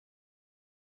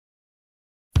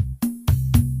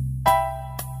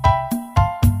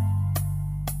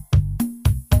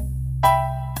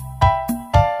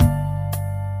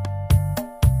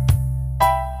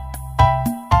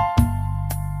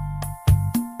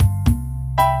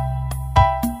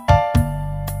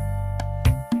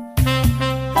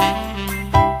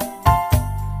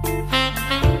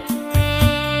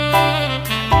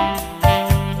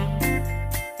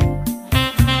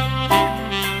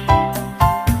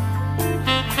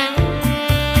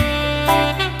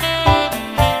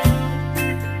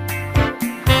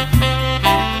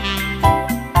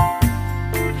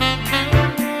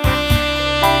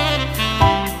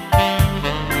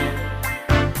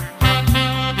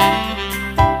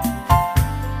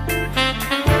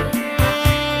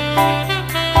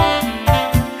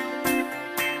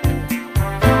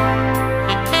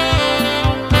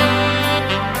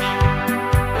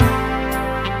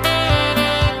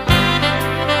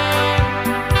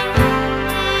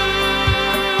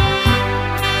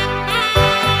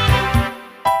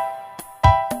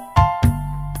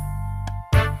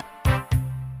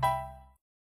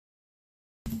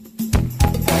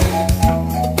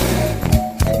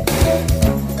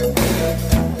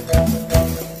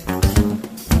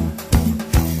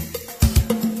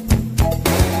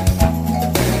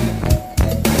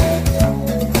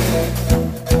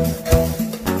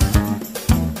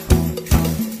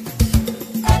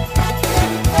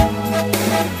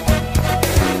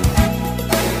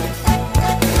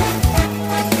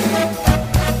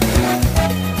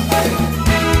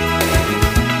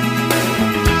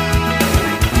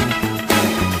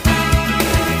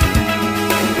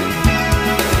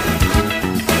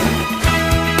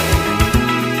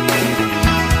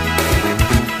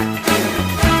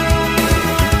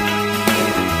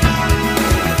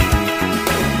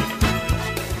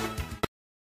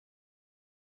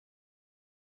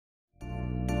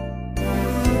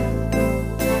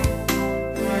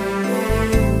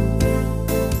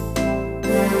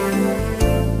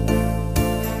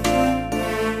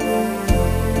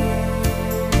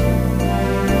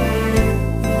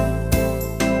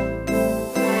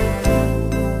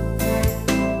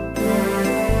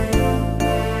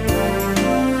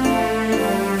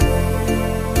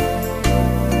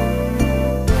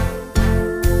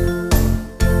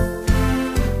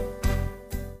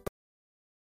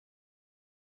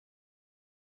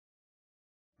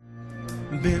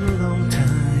Been a long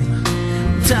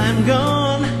time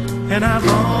gone, and I've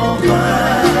all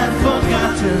but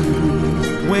forgotten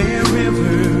where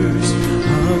rivers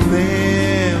of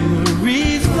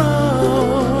memories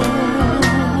flow.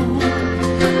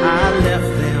 I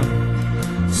left them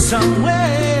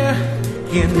somewhere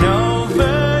in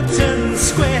Overton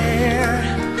Square,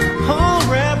 all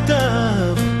wrapped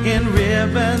up in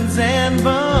ribbons and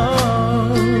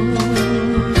bows.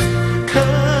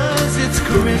 'Cause it's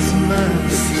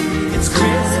Christmas, it's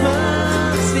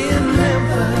Christmas in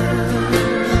Memphis.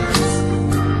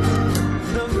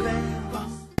 The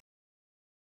bells.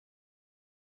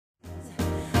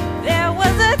 There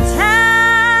was a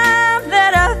time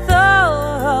that I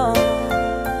thought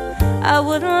I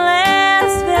wouldn't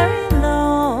last very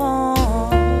long,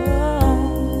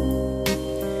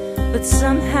 but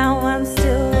somehow I'm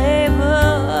still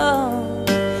able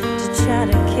to try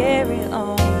to carry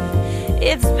on.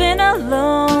 It's been a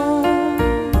long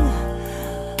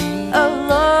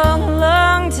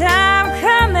time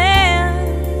coming,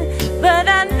 but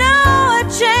I know a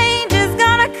change is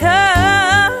gonna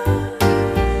come.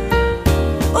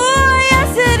 Oh,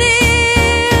 yes it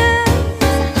is,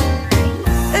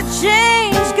 a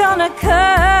change gonna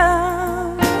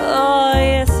come. Oh,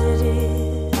 yes it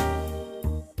is.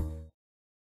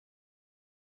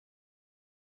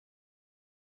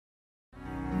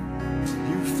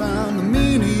 You found the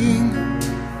meaning,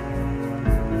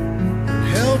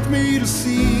 helped me to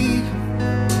see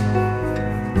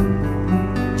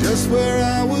just where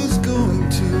I was going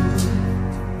to,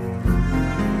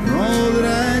 all that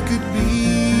I could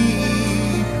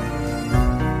be.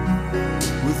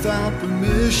 Without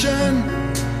permission,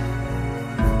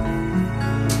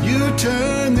 you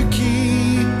turned the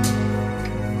key,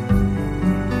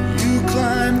 you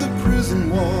climbed the prison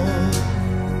wall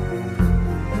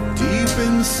deep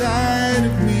inside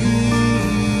of me.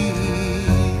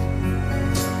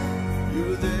 You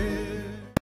were there.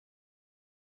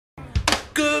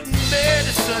 Good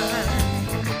medicine.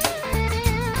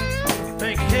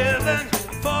 Thank heaven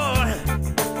for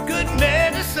good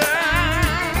medicine.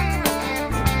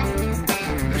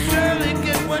 I surely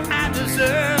get what I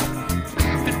deserve.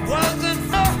 If it wasn't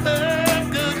for her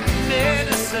good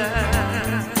medicine.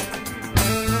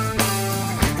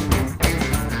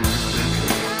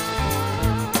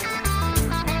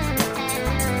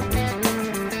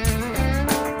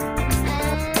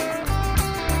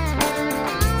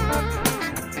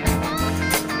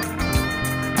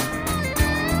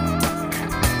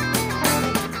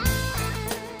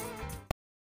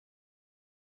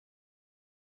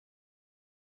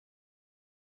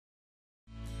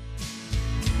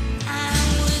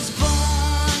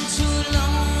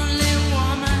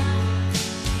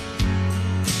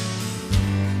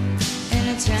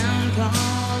 Town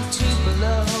called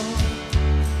Tupelo.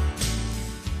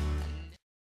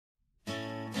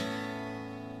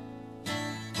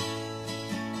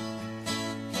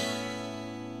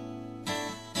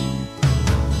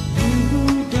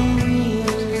 You don't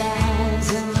realize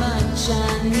how much I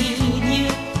need you.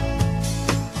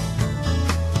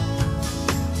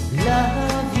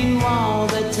 Love you all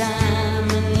the time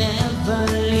and never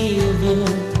leave you.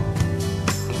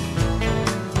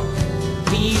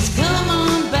 Please come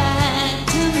on back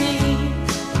to me.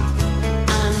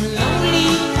 I'm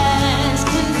lonely as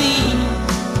can be.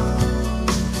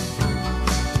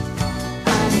 I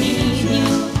need you.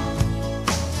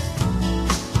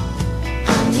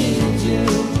 I need you.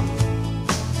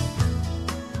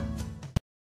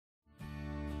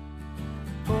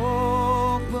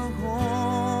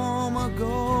 Oklahoma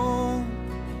gold,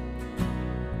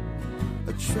 a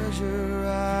treasure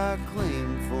I claim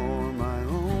for my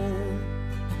own.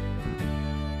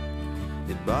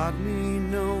 It bought me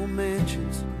no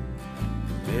mansions,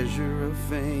 measure of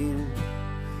fame,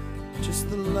 just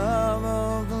the love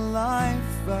of the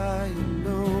life I have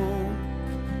known.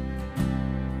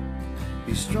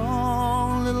 Be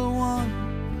strong, little one,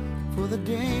 for the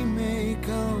day may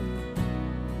come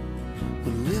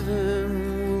when living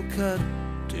will cut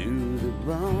to the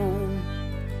bone.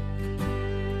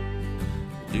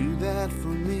 Do that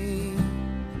for me.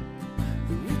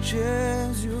 The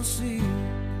riches you'll see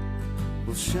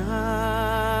will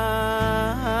shine